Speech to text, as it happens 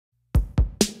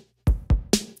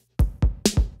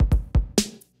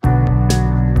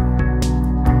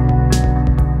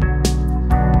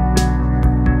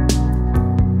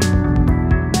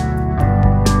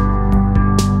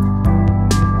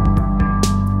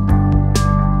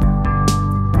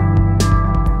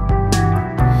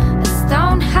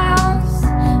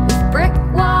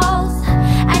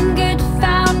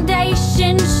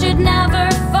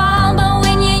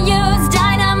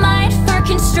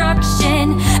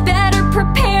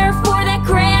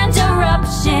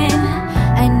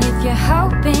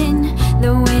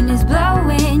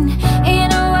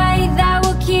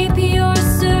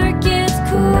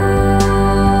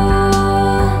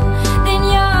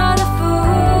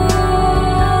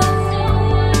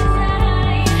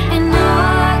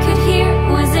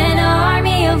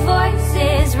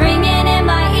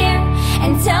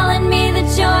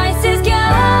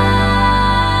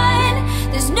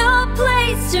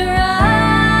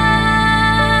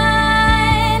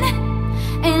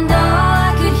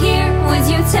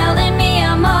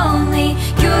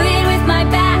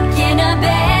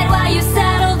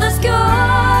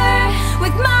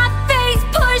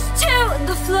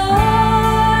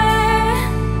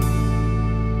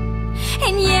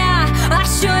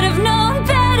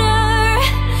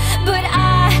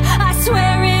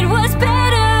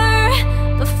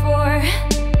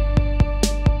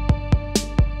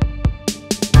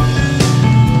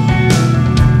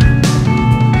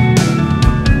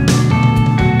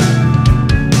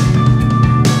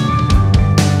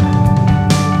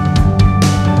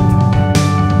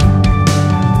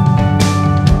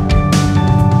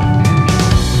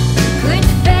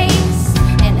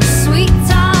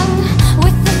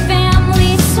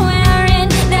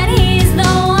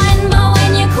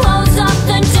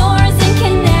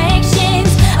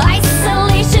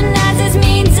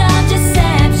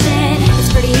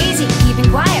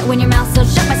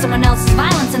someone else's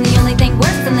violence, and the only thing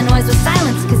worse than the noise was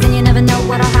silence. Cause then you never know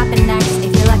what'll happen next.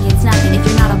 If you're lucky it's nothing, if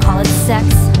you're not I'll call it sex.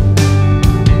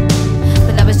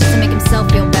 But that was just to make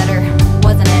himself feel better,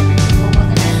 wasn't it?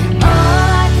 All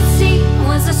I could see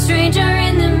was a stranger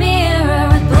in the mirror,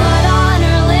 with blood on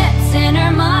her lips and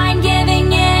her mind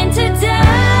giving in to doubt.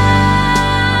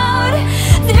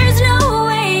 There's no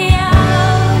way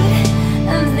out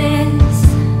of this.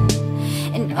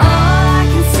 And all I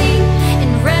can see in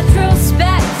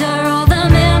retrospect are all the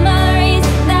memories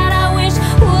that I wish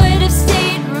would have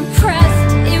stayed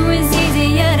repressed. It was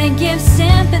easier to give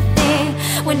sympathy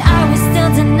when I was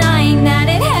still denying that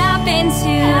it happened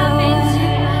to.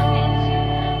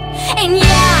 And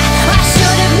yeah,